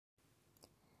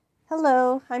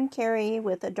Hello, I'm Carrie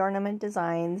with Adornament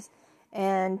Designs,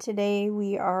 and today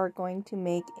we are going to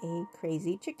make a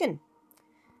crazy chicken.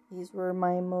 These were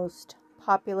my most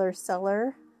popular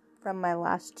seller from my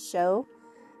last show,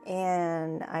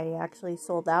 and I actually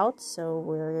sold out, so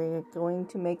we're going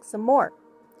to make some more.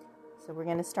 So we're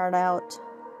going to start out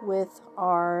with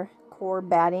our core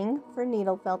batting for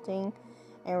needle felting,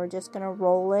 and we're just going to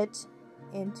roll it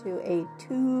into a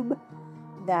tube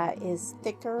that is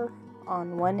thicker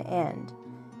on one end,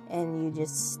 and you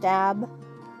just stab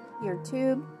your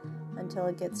tube until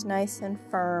it gets nice and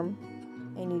firm,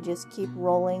 and you just keep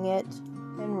rolling it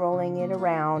and rolling it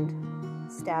around,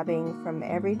 stabbing from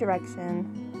every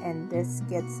direction, and this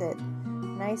gets it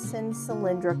nice and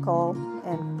cylindrical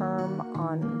and firm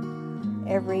on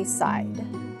every side.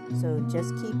 So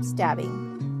just keep stabbing.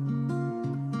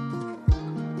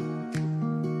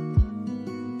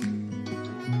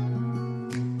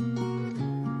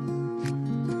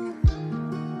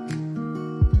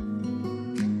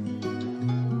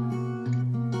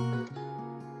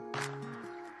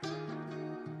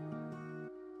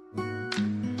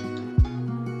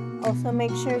 Also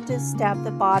make sure to stab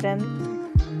the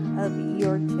bottom of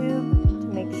your tube to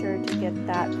make sure to get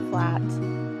that flat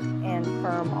and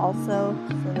firm also,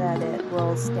 so that it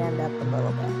will stand up a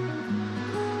little bit.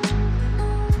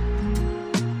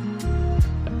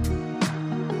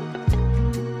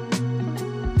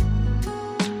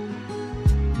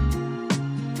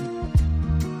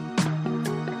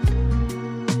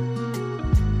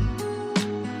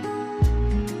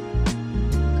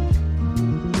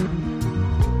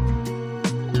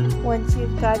 Once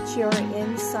you've got your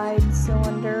inside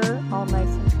cylinder all nice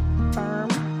and firm,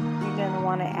 you're going to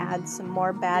want to add some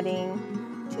more batting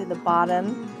to the bottom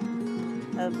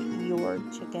of your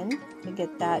chicken to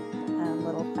get that a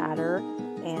little fatter,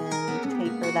 and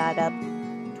taper that up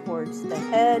towards the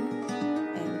head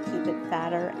and keep it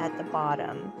fatter at the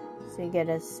bottom. So you get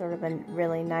a sort of a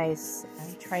really nice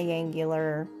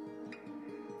triangular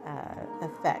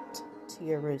effect to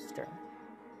your rooster.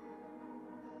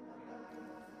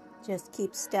 Just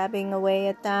keep stabbing away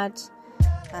at that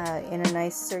in a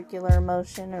nice circular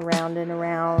motion around and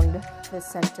around the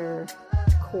center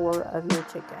core of your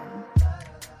chicken.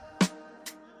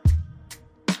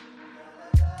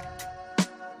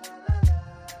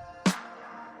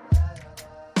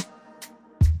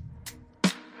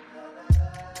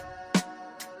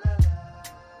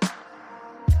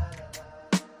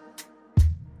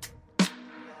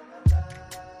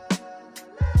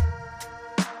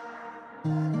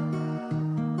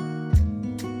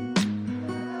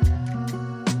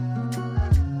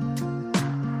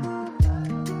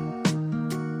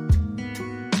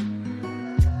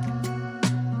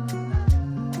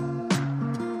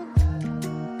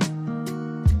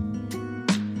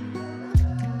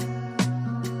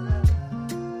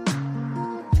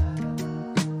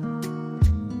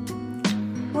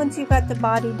 Once you've got the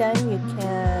body done, you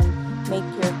can make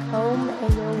your comb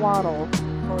and your wattle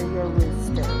for your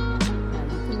rooster. You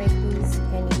can make these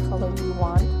any color you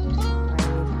want.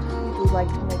 I do like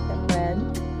to make them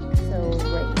red. So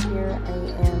right here I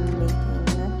am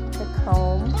making the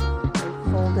comb.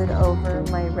 I folded over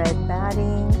my red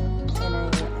batting, and I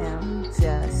am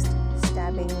just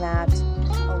stabbing that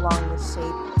along the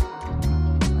shape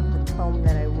of the comb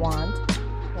that I want.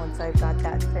 Once I've got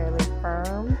that fairly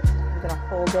firm, I'm going to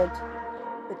hold it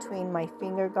between my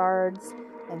finger guards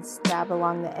and stab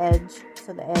along the edge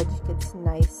so the edge gets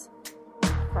nice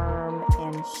and firm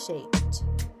and shaped.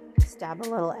 Stab a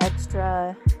little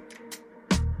extra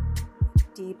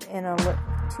deep in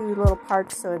two little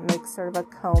parts so it makes sort of a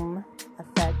comb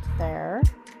effect there.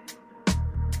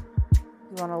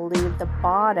 You want to leave the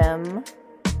bottom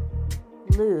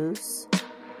loose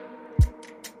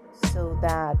so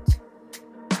that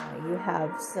you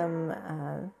have some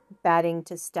batting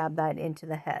to stab that into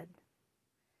the head.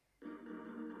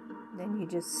 Then you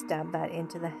just stab that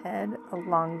into the head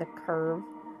along the curve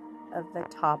of the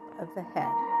top of the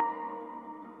head.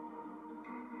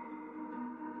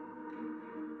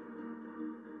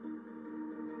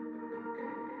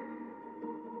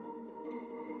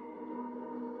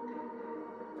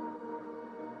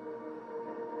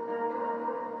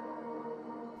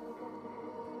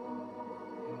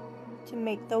 To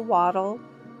make the wattle,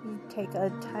 you take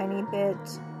a tiny bit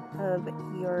of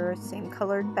your same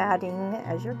colored batting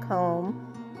as your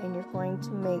comb, and you're going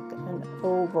to make an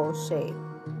oval shape,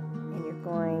 and you're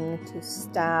going to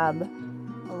stab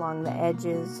along the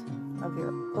edges of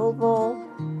your oval,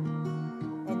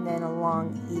 and then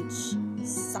along each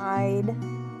side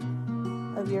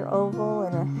of your oval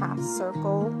in a half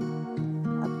circle,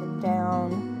 up and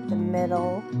down the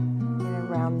middle and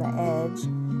around the edge.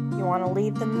 You want to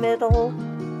leave the middle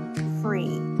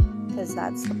free because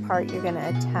that's the part you're going to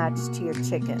attach to your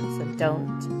chicken. So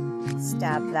don't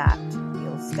stab that.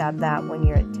 You'll stab that when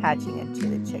you're attaching it to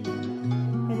the chicken.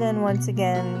 And then once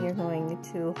again, you're going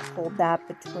to hold that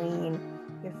between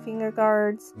your finger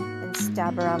guards and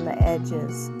stab around the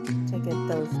edges to get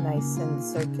those nice and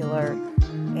circular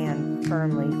and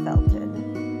firmly felted.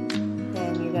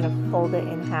 Then you're going to fold it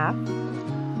in half,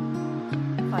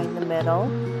 find the middle,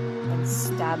 and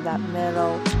stab that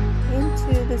middle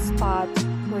into the spot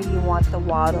where you want the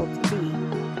wattle to be.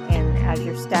 And as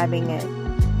you're stabbing it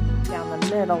down the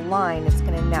middle line, it's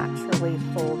going to naturally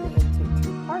fold into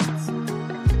two parts.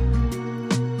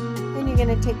 Then you're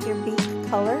going to take your beak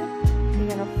color, you're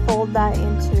going to fold that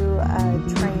into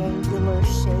a triangular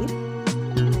shape,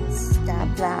 and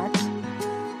stab that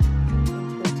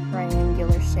into a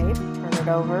triangular shape, turn it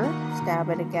over, stab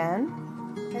it again,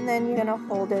 and then you're going to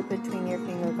hold it between your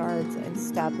finger guards and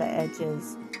stab the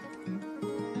edges.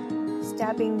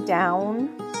 Stabbing down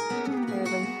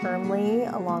fairly firmly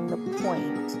along the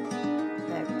point.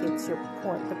 That gets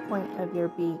the point of your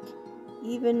beak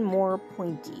even more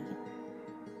pointy.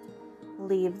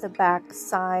 Leave the back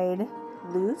side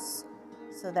loose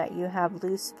so that you have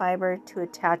loose fiber to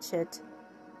attach it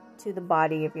to the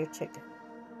body of your chicken.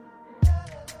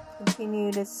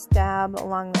 Continue to stab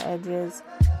along the edges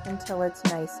until it's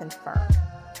nice and firm.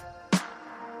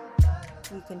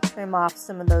 You can trim off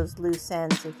some of those loose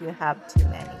ends if you have too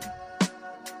many.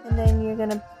 And then you're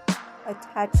going to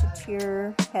attach it to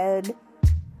your head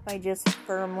by just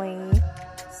firmly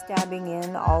stabbing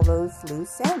in all those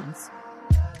loose ends.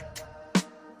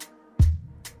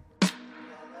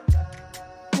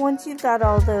 Once you've got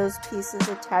all those pieces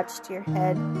attached to your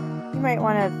head, you might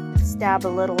want to stab a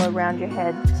little around your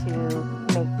head to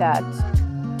make that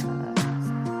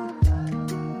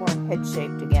more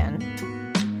head-shaped again.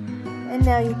 And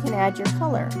now you can add your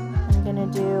color. I'm going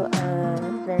to do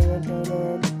a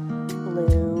variegated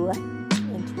blue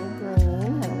into a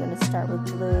green. I'm going to start with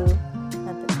blue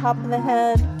at the top of the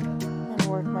head and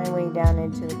work my way down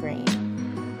into the green.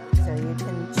 So you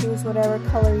can choose whatever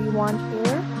color you want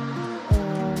here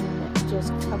and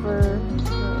just cover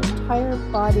your entire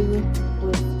body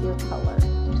with your color.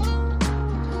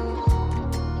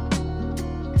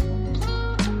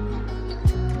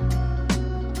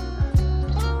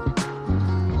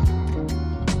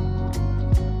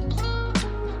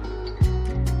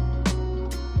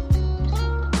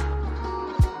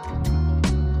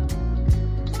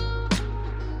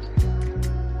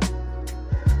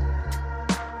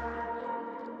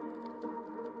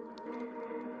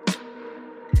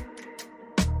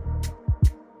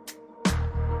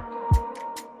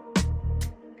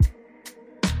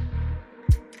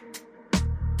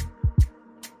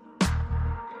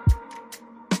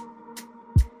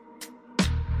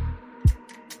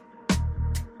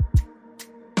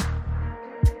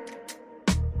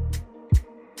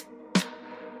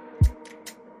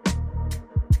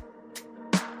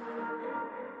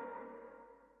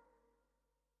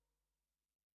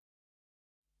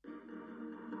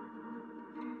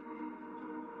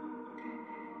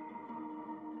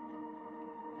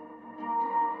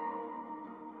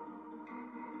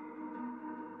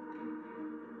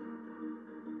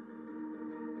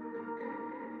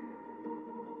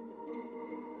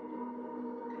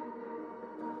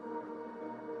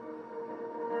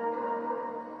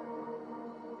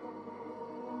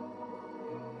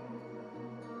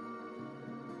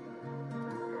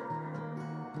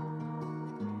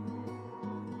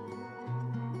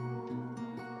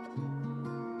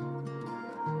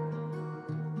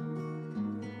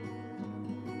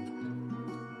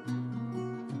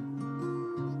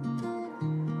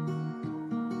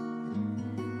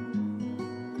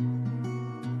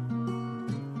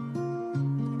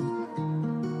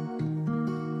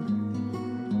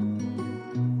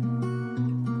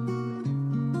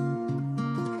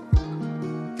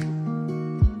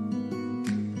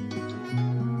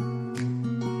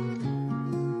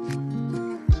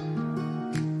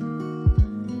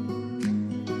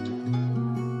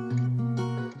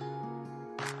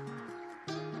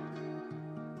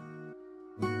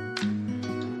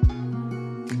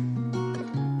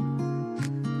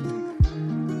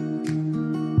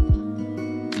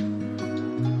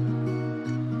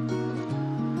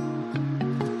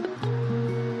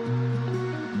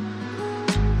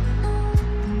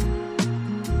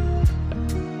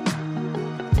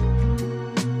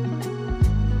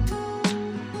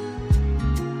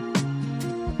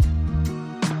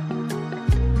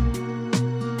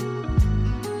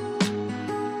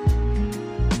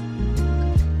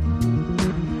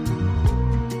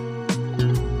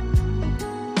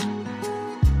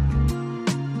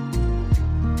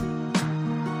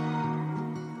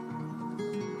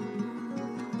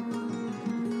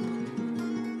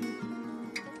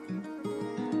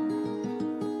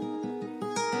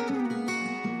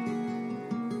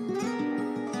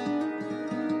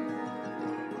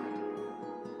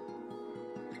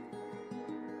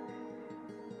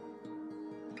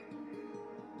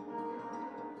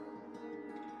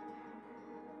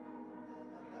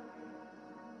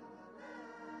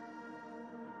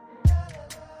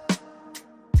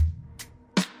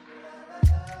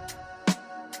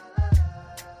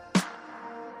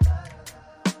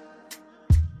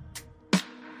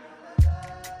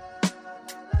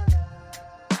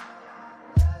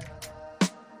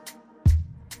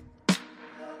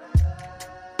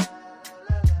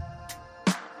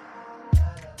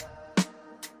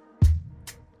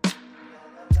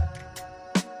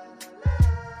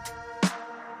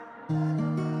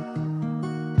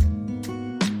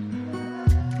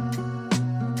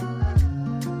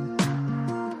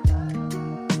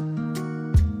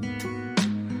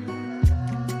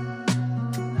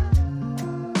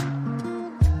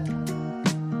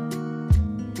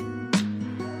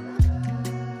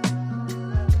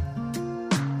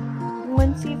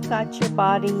 once you've got your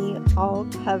body all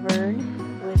covered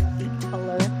with the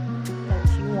color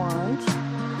that you want,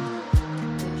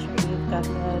 make sure you've got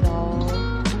that all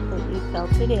completely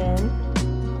felted in,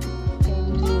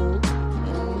 and you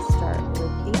can start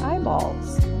with the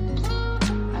eyeballs.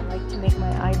 I like to make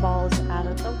my eyeballs out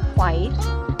of the white. So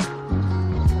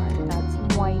I've got some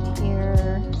white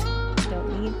here.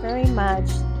 Don't need very much.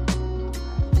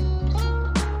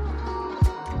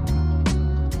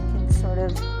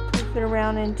 Poof it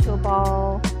around into a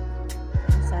ball. I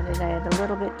decided I had a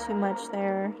little bit too much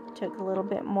there. Took a little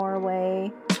bit more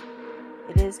away.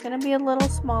 It is going to be a little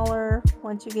smaller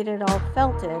once you get it all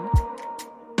felted,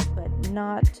 but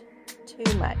not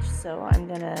too much. So I'm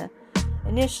going to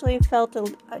initially felt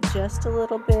just a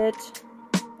little bit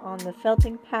on the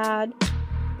felting pad,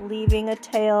 leaving a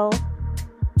tail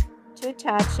to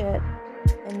attach it.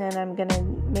 And then I'm going to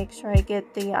make sure I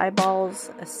get the eyeballs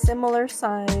a similar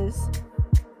size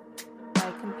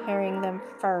by comparing them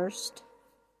first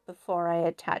before I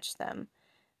attach them.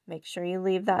 Make sure you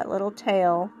leave that little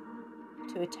tail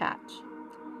to attach.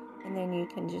 And then you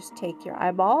can just take your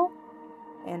eyeball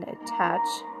and attach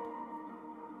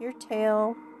your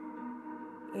tail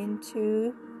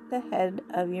into the head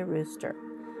of your rooster.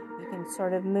 You can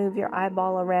sort of move your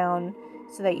eyeball around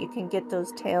so that you can get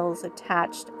those tails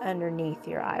attached underneath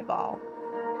your eyeball.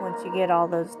 Once you get all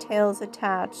those tails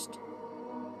attached,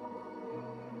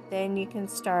 then you can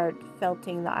start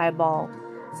felting the eyeball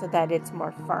so that it's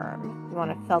more firm. You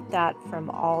want to felt that from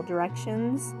all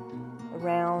directions,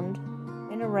 around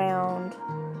and around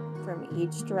from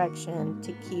each direction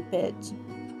to keep it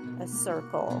a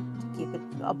circle, to keep it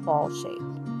a ball shape.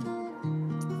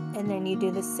 And then you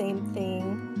do the same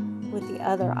thing with the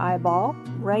other eyeball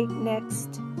right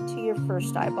next to your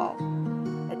first eyeball.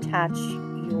 Attach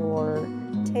your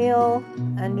tail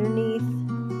underneath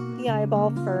the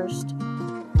eyeball first.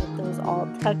 Get those all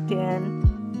tucked in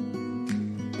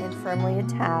and firmly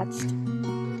attached.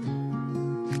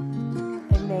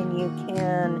 And then you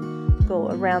can go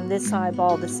around this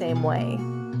eyeball the same way.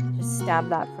 Just stab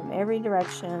that from every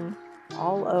direction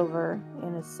all over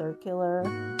in a circular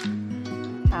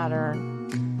pattern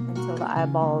until the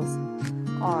eyeballs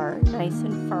are nice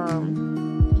and firm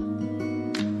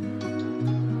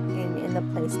and in the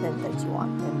placement that you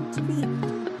want them to be.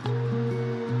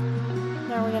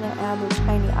 Now we're going to add the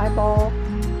tiny eyeball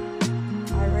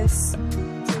iris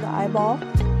to the eyeball.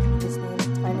 Just need a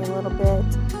tiny little bit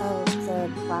of the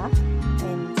black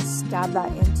and just stab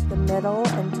that into the middle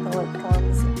until it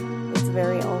forms its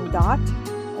very own dot,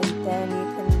 and then you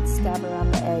can stab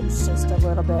around the edge just a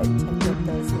little bit to get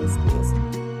those wispies.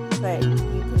 But you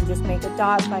can just make a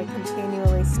dot by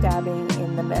continually stabbing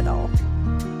in the middle.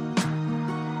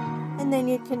 And then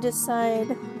you can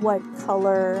decide what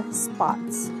color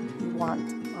spots you want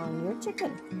on your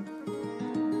chicken.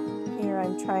 Here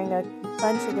I'm trying a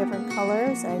bunch of different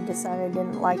colors. I decided I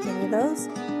didn't like any of those,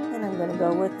 and I'm going to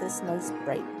go with this nice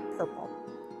bright purple.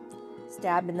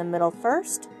 Stab in the middle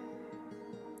first,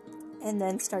 and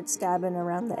then start stabbing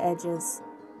around the edges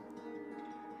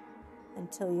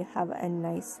until you have a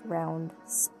nice round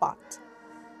spot.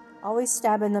 Always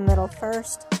stab in the middle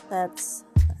first. That's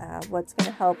what's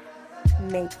going to help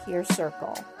make your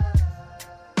circle.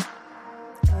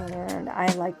 And I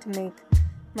like to make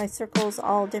my circles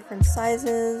all different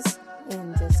sizes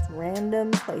in just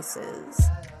random places.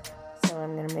 So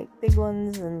I'm going to make big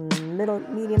ones and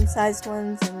medium-sized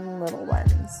ones and little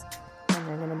ones. And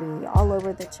they're going to be all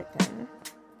over the chicken.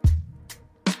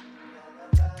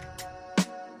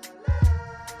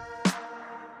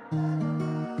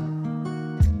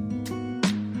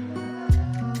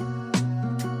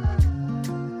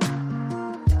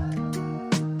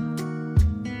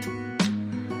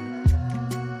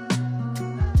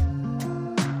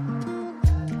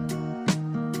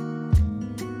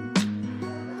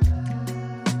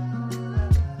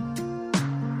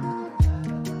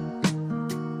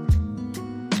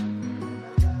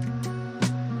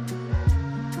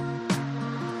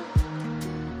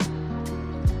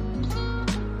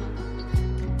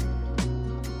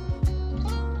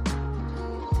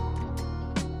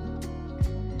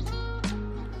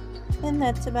 And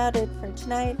that's about it for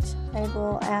tonight. I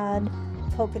will add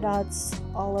polka dots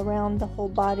all around the whole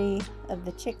body of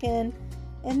the chicken,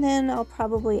 and then I'll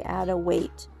probably add a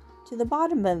weight to the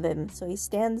bottom of him so he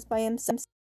stands by himself.